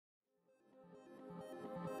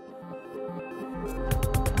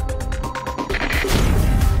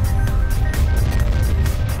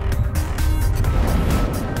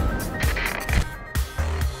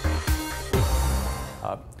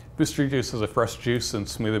Booster Juice is a fresh juice and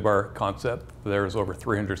smoothie bar concept. There's over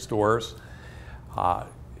 300 stores.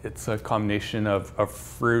 It's a combination of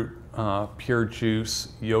fruit, pure juice,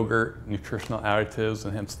 yogurt, nutritional additives,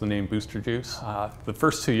 and hence the name Booster Juice. The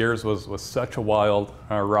first 2 years was such a wild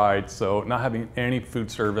ride, so not having any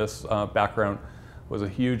food service background was a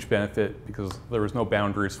huge benefit because there was no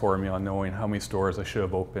boundaries for me on knowing how many stores I should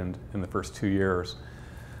have opened in the first 2 years.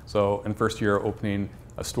 So in the first year, opening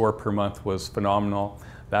a store per month was phenomenal.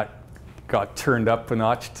 That got turned up a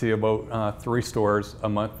notch to about 3 stores a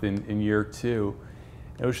month in year 2.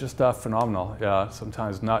 It was just phenomenal.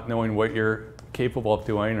 Sometimes not knowing what you're capable of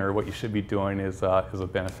doing or what you should be doing is a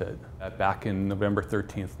benefit. Back in November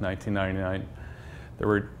 13th, 1999, there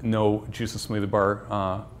were no juice and smoothie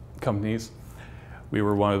bar companies. We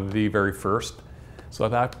were one of the very first. So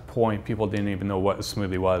at that point, people didn't even know what a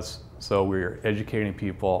smoothie was. So we were educating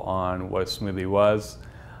people on what a smoothie was.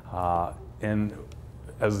 And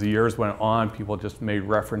as the years went on, people just made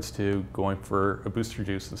reference to going for a booster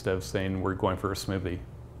juice instead of saying we're going for a smoothie.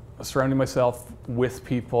 Surrounding myself with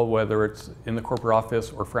people, whether it's in the corporate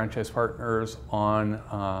office or franchise partners, on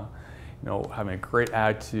having a great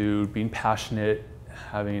attitude, being passionate,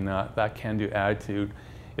 having that can-do attitude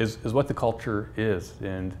is what the culture is.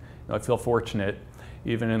 And I feel fortunate,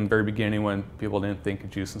 even in the very beginning when people didn't think a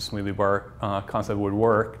juice and smoothie bar concept would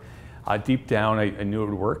work, deep down I knew it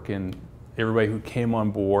would work, and everybody who came on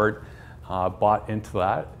board bought into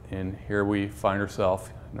that, and here we find ourselves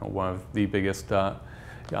one of the biggest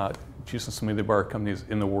juice and smoothie bar companies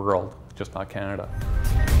in the world, just not Canada.